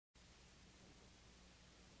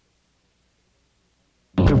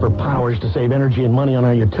superpowers to save energy and money on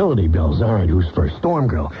our utility bills. All right, who's first? Storm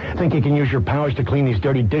Girl. Think you can use your powers to clean these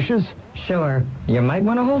dirty dishes? Sure. You might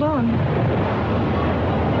want to hold on.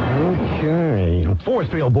 Okay. Force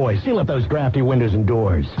field boy, seal up those drafty windows and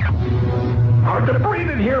doors. Hard to breathe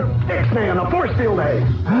in here. Ixnay on a force field day.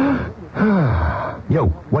 Yo,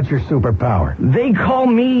 what's your superpower? They call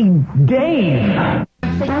me Dave.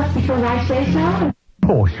 Should I say so?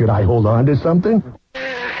 Oh, should I hold on to something?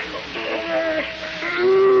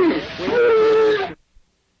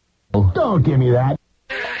 Don't give me that.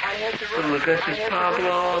 Look, this is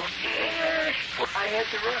Pablo.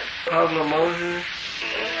 Pablo Moses.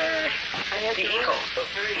 The Eagle.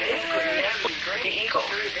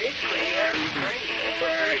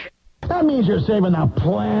 That means you're saving the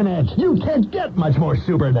planet. You can't get much more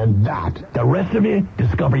super than that. The rest of you,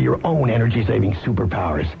 discover your own energy-saving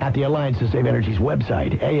superpowers at the Alliance to Save Energy's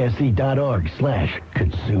website,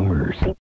 asc.org/consumers.